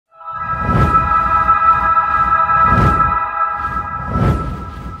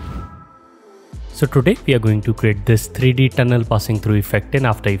So today we are going to create this 3D tunnel passing through effect in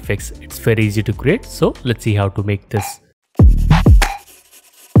After Effects. It's very easy to create, so let's see how to make this.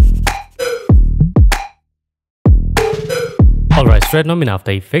 Alright, so right now I'm in After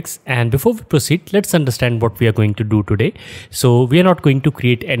Effects, and before we proceed, let's understand what we are going to do today. So we are not going to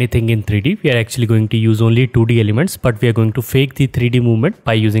create anything in 3D, we are actually going to use only 2D elements, but we are going to fake the 3D movement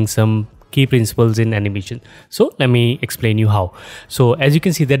by using some key principles in animation. So let me explain you how. So as you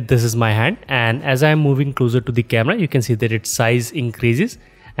can see that this is my hand, and as I am moving closer to the camera, you can see that its size increases.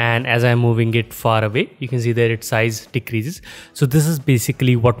 And as I am moving it far away, you can see that its size decreases. So this is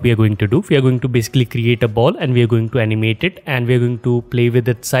basically what we are going to do. We are going to basically create a ball and we are going to animate it, and we are going to play with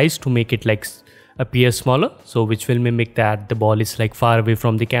its size to make it like appear smaller, so which will mimic that the ball is like far away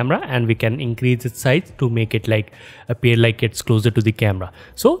from the camera, and we can increase its size to make it like appear like it's closer to the camera.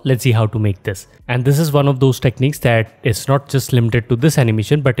 So let's see how to make this. And this is one of those techniques that is not just limited to this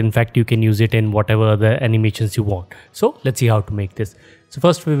animation, but in fact you can use it in whatever other animations you want. So let's see how to make this. So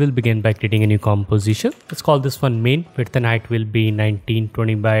first we will begin by creating a new composition. Let's call this one main. Width and height will be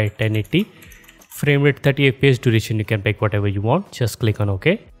 1920 by 1080. Frame rate 30 fps, duration you can pick whatever you want, just click on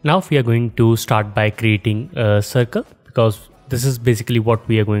OK. Now we are going to start by creating a circle, because this is basically what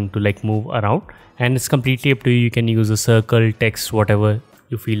we are going to like move around, and it's completely up to you. You can use a circle, text, whatever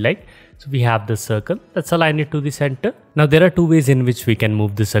you feel like. So we have the circle, let's align it to the center. Now there are two ways in which we can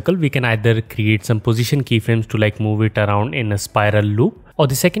move the circle. We can either create some position keyframes to like move it around in a spiral loop, or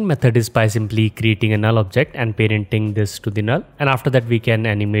the second method is by simply creating a null object and parenting this to the null, and after that we can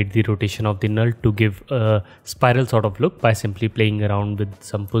animate the rotation of the null to give a spiral sort of look by simply playing around with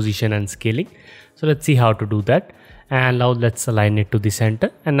some position and scaling. So let's see how to do that. And now let's align it to the center,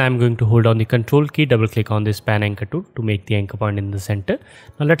 and I'm going to hold on the control key, double click on this pan anchor tool to make the anchor point in the center.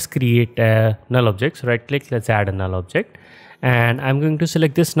 Now let's create a null object. So right click, let's add a null object, and I'm going to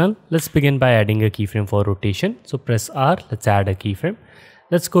select this null. Let's begin by adding a keyframe for rotation. So press R, let's add a keyframe.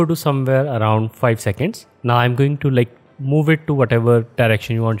 Let's go to somewhere around 5 seconds. Now I'm going to like move it to whatever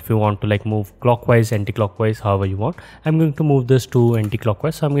direction you want. If you want to like move clockwise, anti-clockwise, however you want. I'm going to move this to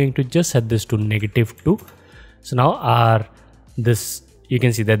anti-clockwise, so I'm going to just set this to -2. So now you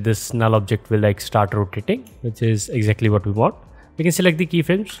can see that this null object will like start rotating, which is exactly what we want. We can select the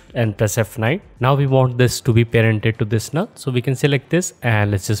keyframes and press F9. Now we want this to be parented to this null, so we can select this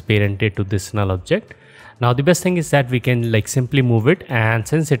and let's just parent it to this null object. Now the best thing is that we can like simply move it, and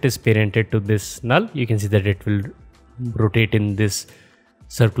since it is parented to this null, you can see that it will rotate in this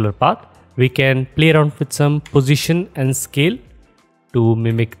circular path. We can play around with some position and scale to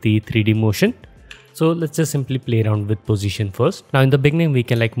mimic the 3D motion. So let's just simply play around with position first. Now in the beginning we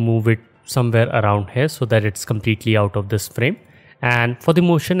can like move it somewhere around here so that it's completely out of this frame. And for the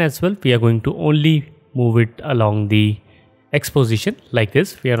motion as well, we are going to only move it along the X position like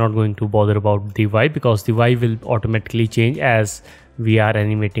this. We are not going to bother about the Y, because the Y will automatically change as we are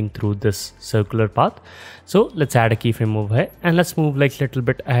animating through this circular path. So let's add a keyframe over here, and let's move like little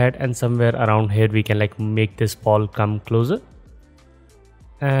bit ahead, and somewhere around here we can like make this ball come closer.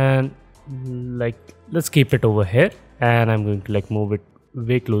 And like let's keep it over here, and I'm going to like move it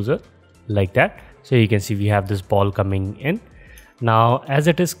way closer like that. So you can see we have this ball coming in. Now as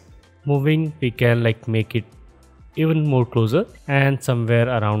it is moving, we can like make it even more closer, and somewhere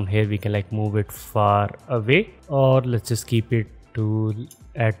around here we can like move it far away, or let's just keep it to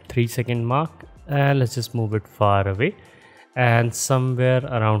at 3 second mark, and let's just move it far away. And somewhere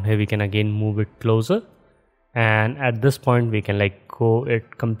around here we can again move it closer, and at this point we can like go it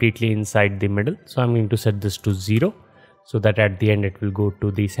completely inside the middle. So I'm going to set this to 0, so that at the end it will go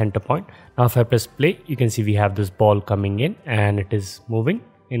to the center point. Now if I press play, you can see we have this ball coming in, and it is moving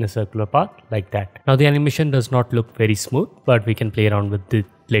in a circular path like that. Now the animation does not look very smooth, but we can play around with it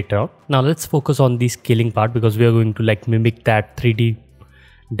later on. Now let's focus on the scaling part, because we are going to like mimic that 3D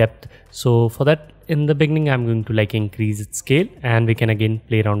depth. So for that, in the beginning I'm going to like increase its scale, and we can again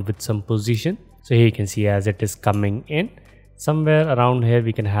play around with some position. So here you can see as it is coming in, somewhere around here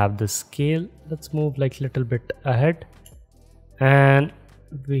we can have the scale. Let's move like little bit ahead, and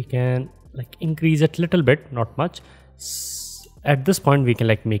we can like increase it little bit, not much. At this point we can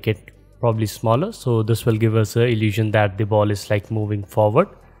like make it probably smaller, so this will give us a illusion that the ball is like moving forward.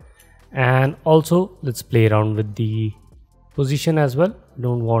 And also let's play around with the position as well.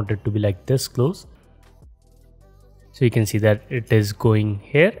 Don't want it to be like this close. So you can see that it is going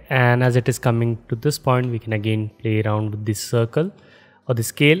here, and as it is coming to this point, we can again play around with the circle or the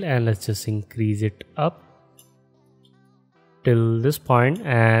scale, and let's just increase it up till this point,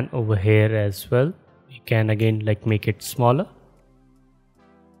 and over here as well we can again like make it smaller.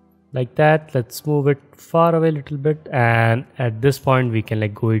 like that. Let's move it far away a little bit, and at this point we can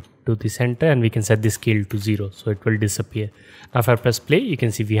like go it to the center and we can set the scale to 0, so it will disappear. Now if I press play, you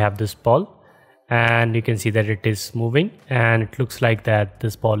can see we have this ball and you can see that it is moving and it looks like that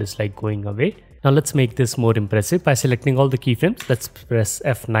this ball is like going away. Now let's make this more impressive by selecting all the keyframes. Let's press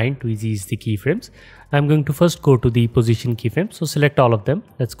F9 to ease the keyframes. I'm going to first go to the position keyframe, so select all of them.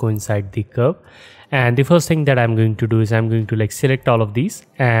 Let's go inside the curve, and the first thing that I'm going to do is I'm going to like select all of these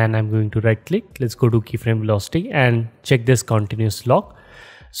and I'm going to right click. Let's go to keyframe velocity and check this continuous lock.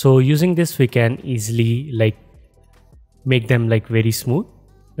 So using this we can easily like make them like very smooth.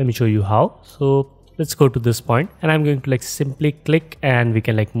 Let me show you how. So let's go to this point and I'm going to like simply click and we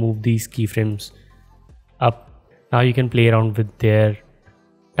can like move these keyframes up. Now you can play around with their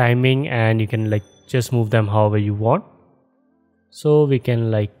timing and you can like just move them however you want. So we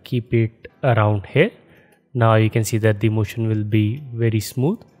can like keep it around here. Now you can see that the motion will be very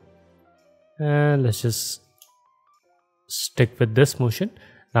smooth, and let's just stick with this motion.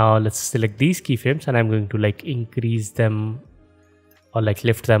 Now let's select these keyframes and I'm going to like increase them or like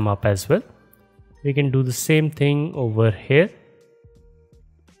lift them up as well. We can do the same thing over here,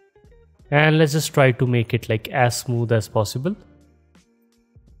 and let's just try to make it like as smooth as possible.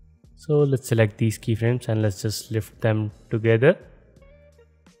 So let's select these keyframes and let's just lift them together.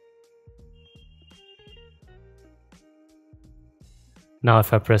 Now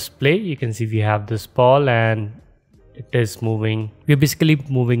if I press play, you can see we have this ball and it is moving. We're basically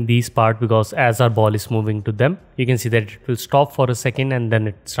moving these parts because as our ball is moving to them, you can see that it will stop for a second and then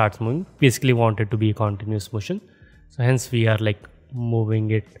it starts moving. Basically want it to be a continuous motion, so hence we are like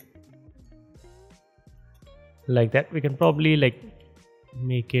moving it like that. We can probably like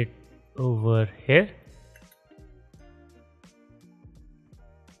make it over here.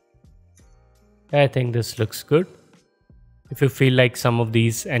 I think this looks good. If you feel like some of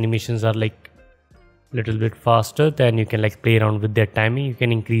these animations are like little bit faster, then you can like play around with their timing. You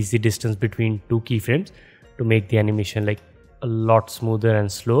can increase the distance between two keyframes to make the animation like a lot smoother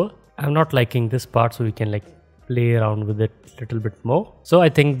and slower. I'm not liking this part, so we can like play around with it a little bit more. So I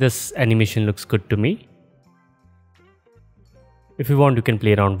think this animation looks good to me. If you want, you can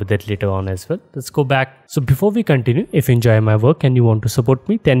play around with it later on as well. Let's go back. So before we continue, if you enjoy my work and you want to support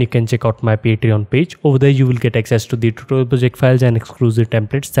me, then you can check out my Patreon page. Over there you will get access to the tutorial project files and exclusive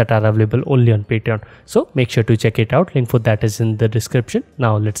templates that are available only on Patreon. So make sure to check it out. Link for that is in the description.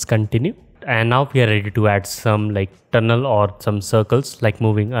 Now let's continue. And now we are ready to add some like tunnel or some circles like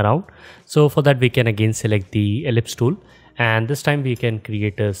moving around. So for that we can again select the ellipse tool, and this time we can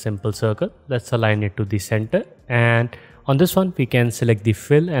create a simple circle. Let's align it to the center, and on this one we can select the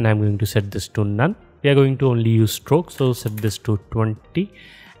fill and I'm going to set this to none. We are going to only use stroke, so set this to 20,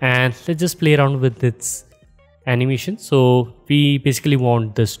 and let's just play around with its animation. So we basically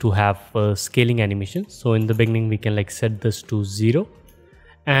want this to have a scaling animation. So in the beginning we can like set this to 0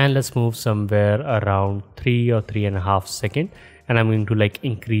 and let's move somewhere around 3 or 3.5 seconds, and I'm going to like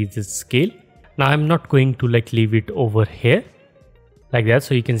increase its scale. Now I'm not going to like leave it over here like that,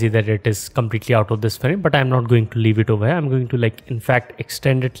 so you can see that it is completely out of this frame, but I'm not going to leave it over here. I'm going to like in fact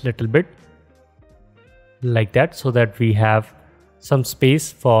extend it a little bit like that, so that we have some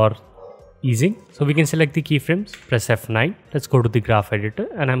space for easing. So we can select the keyframes, press F9. Let's go to the graph editor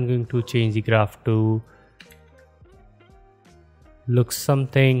and I'm going to change the graph to look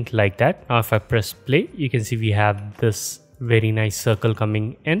something like that. Now if I press play, you can see we have this very nice circle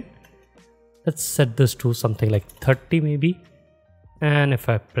coming in. Let's set this to something like 30 maybe. And if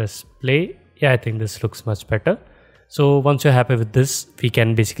I press play, yeah, I think this looks much better. So once you're happy with this, we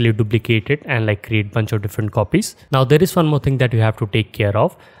can basically duplicate it and like create bunch of different copies. Now there is one more thing that you have to take care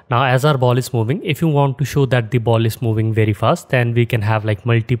of. Now as our ball is moving, if you want to show that the ball is moving very fast, then we can have like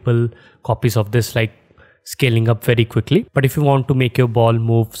multiple copies of this like scaling up very quickly. But if you want to make your ball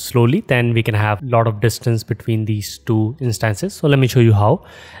move slowly, then we can have a lot of distance between these two instances. So let me show you how.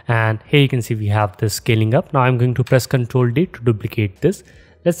 And here you can see we have this scaling up. Now I'm going to press Ctrl D to duplicate this.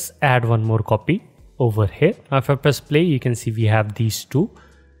 Let's add one more copy over here. Now if I press play, you can see we have these two.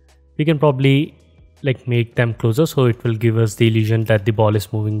 We can probably like make them closer, so it will give us the illusion that the ball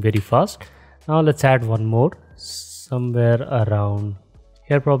is moving very fast. Now let's add one more somewhere around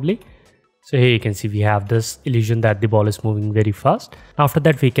here probably. So here you can see we have this illusion that the ball is moving very fast. After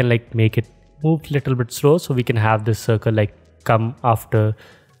that we can like make it move a little bit slow, so we can have this circle like come after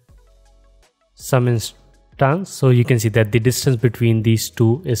some instance. So you can see that the distance between these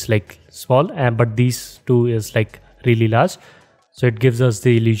two is like small, but these two is like really large. So it gives us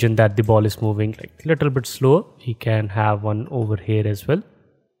the illusion that the ball is moving like a little bit slower. We can have one over here as well.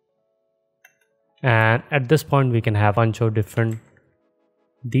 And at this point we can have a bunch of different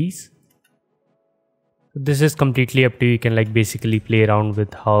these. This is completely up to you. You can like basically play around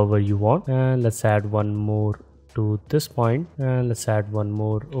with however you want. And let's add one more to this point, and let's add one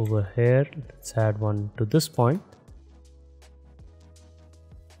more over here. Let's add one to this point,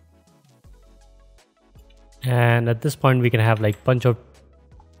 and at this point we can have like bunch of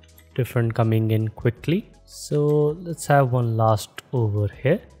different coming in quickly. So let's have one last over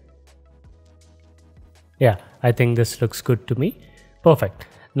here. Yeah, I think this looks good to me. Perfect.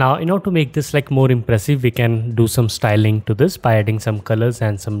 Now in order to make this like more impressive, we can do some styling to this by adding some colors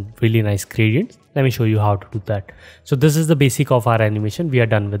and some really nice gradients. Let me show you how to do that. So this is the basic of our animation. We are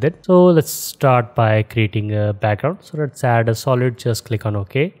done with it. So let's start by creating a background. So let's add a solid, just click on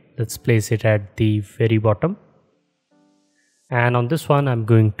OK. Let's place it at the very bottom. And on this one, I'm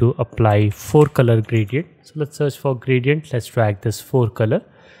going to apply 4 color gradient. So let's search for gradient. Let's drag this 4 color,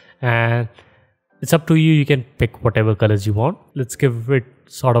 and it's up to you. You can pick whatever colors you want. Let's give it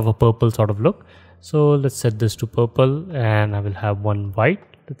sort of a purple sort of look. So let's set this to purple, and I will have one white.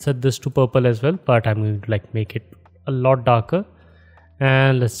 Let's set this to purple as well, but I'm going to like make it a lot darker.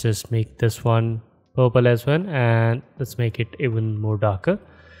 And let's just make this one purple as well, and let's make it even more darker.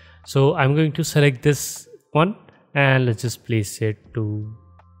 So I'm going to select this one, and let's just place it to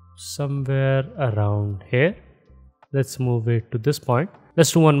somewhere around here. Let's move it to this point.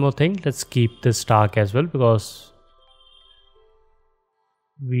 Let's do one more thing. Let's keep this dark as well, because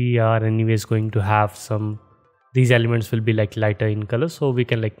we are anyways going to have these elements will be like lighter in color, so we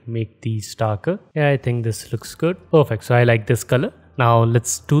can like make these darker. Yeah, I think this looks good. Perfect. So I like this color. Now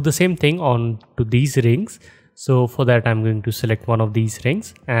let's do the same thing on to these rings. So for that, I'm going to select one of these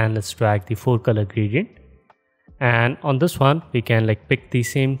rings, and let's drag the 4 color gradient. And on this one, we can like pick the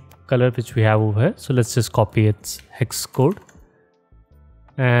same color which we have over here. So let's just copy its hex code,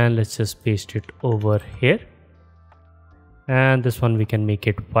 and let's just paste it over here. And this one we can make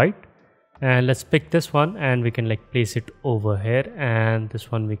it white, and let's pick this one and we can like place it over here, and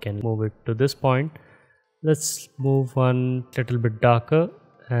this one we can move it to this point. Let's move one little bit darker,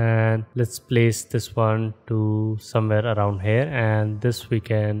 and let's place this one to somewhere around here, and this we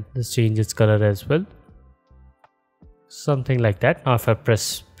can just change its color as well, something like that. Now if I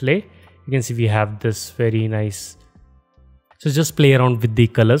press play, you can see we have this very nice. So just play around with the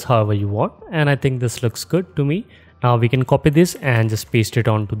colors however you want, and I think this looks good to me. Now we can copy this and just paste it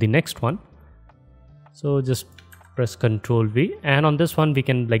on to the next one. So just press Ctrl V, and on this one we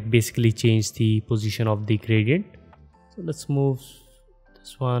can like basically change the position of the gradient. So let's move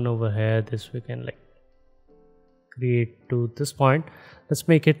this one over here. This we can like create to this point. Let's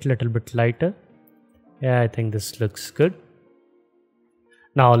make it a little bit lighter. Yeah, I think this looks good.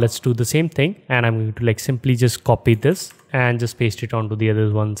 Now let's do the same thing, and I'm going to like simply just copy this and just paste it onto the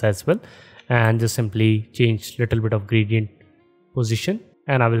other ones as well, and just simply change little bit of gradient position,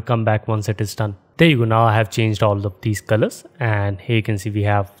 and I will come back once it is done. There you go. Now I have changed all of these colors, and here you can see we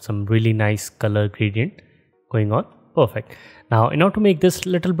have some really nice color gradient going on. Perfect. Now in order to make this a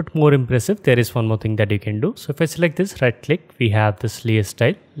little bit more impressive, there is one more thing that you can do. So if I select this, right click, we have this layer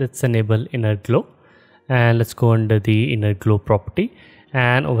style. Let's enable inner glow, and let's go under the inner glow property,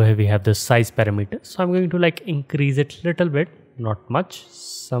 and over here we have the size parameter. So I'm going to like increase it a little bit, not much,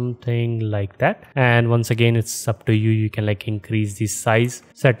 something like that. And once again, it's up to you. You can like increase the size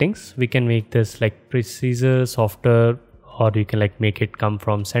settings. We can make this like precise, softer, or you can like make it come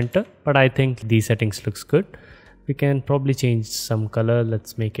from center, but I think these settings looks good. We can probably change some color.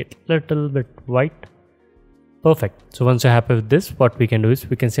 Let's make it a little bit white. Perfect. So once you're happy with this, what we can do is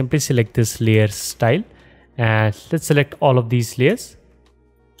we can simply select this layer style, and let's select all of these layers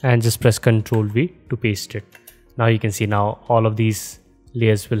and just press Ctrl V to paste it. Now you can see now all of these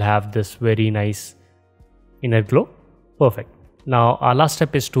layers will have this very nice inner glow. Perfect. Now our last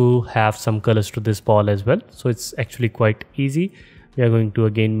step is to have some colors to this ball as well. So it's actually quite easy. We are going to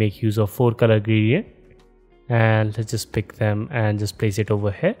again make use of 4 color gradient, and let's just pick them and just place it over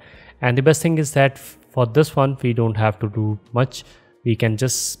here. And the best thing is that for this one we don't have to do much. We can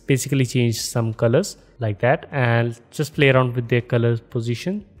just basically change some colors like that and just play around with their color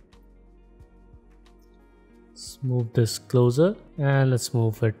position. Let's move this closer, and let's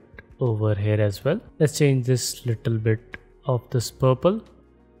move it over here as well. Let's change this little bit of this purple,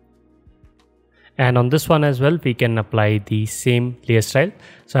 and on this one as well we can apply the same layer style.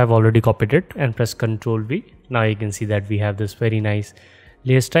 So I've already copied it and press Ctrl V. Now you can see that we have this very nice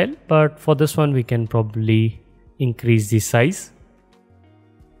layer style, but for this one we can probably increase the size.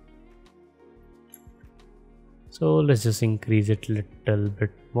 So let's just increase it a little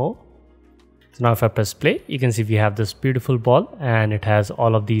bit more. So now if I press play, you can see we have this beautiful ball, and it has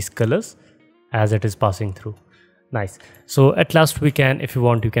all of these colors as it is passing through. Nice. So at last we can, if you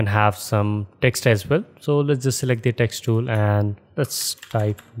want, you can have some text as well. So let's just select the text tool and let's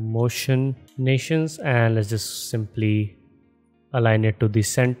type motion nations and let's just simply align it to the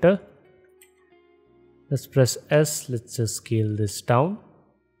center. Let's press S. Let's just scale this down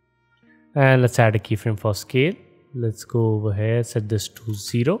and let's add a keyframe for scale. Let's go over here, set this to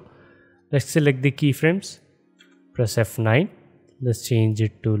 0. Let's select the keyframes, press F9. Let's change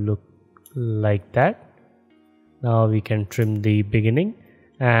it to look like that. Now we can trim the beginning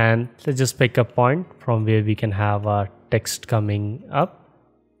and let's just pick a point from where we can have our text coming up.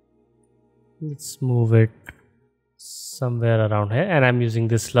 Let's move it somewhere around here, and I'm using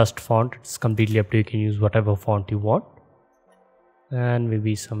this Lust font. It's completely up to you. You can use whatever font you want, and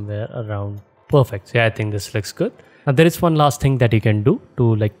maybe somewhere around. Perfect. So yeah, I think this looks good. Now there is one last thing that you can do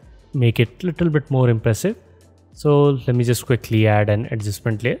to like make it a little bit more impressive. So let me just quickly add an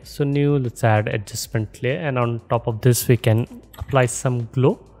adjustment layer. So new, let's add adjustment layer, and on top of this we can apply some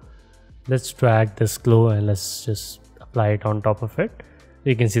glow. Let's drag this glow and let's just apply it on top of it.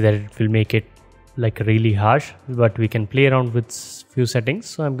 You can see that it will make it like really harsh, but we can play around with few settings.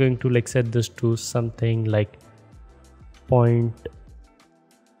 So I'm going to like set this to something like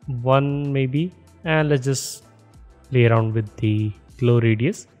 0.1 maybe, and let's just play around with the glow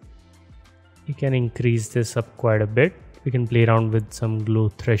radius. You can increase this up quite a bit. We can play around with some glow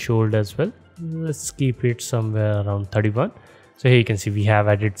threshold as well. Let's keep it somewhere around 31. So here you can see we have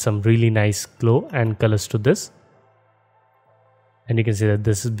added some really nice glow and colors to this, and you can see that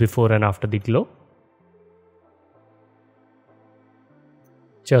this is before and after the glow,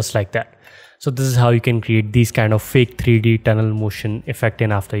 just like that. So this is how you can create these kind of fake 3D tunnel motion effect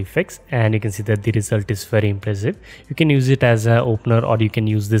in After Effects, and you can see that the result is very impressive. You can use it as an opener, or you can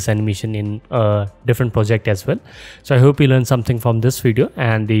use this animation in a different project as well. So I hope you learned something from this video,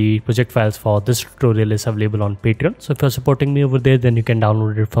 and the project files for this tutorial is available on Patreon. So if you're supporting me over there, then you can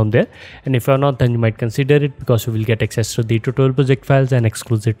download it from there, and if you're not, then you might consider it, because you will get access to the tutorial project files and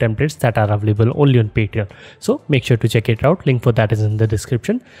exclusive templates that are available only on Patreon. So make sure to check it out. Link for that is in the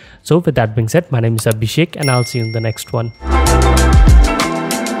description. So with that being said, my name is Abhishek, and I'll see you in the next one.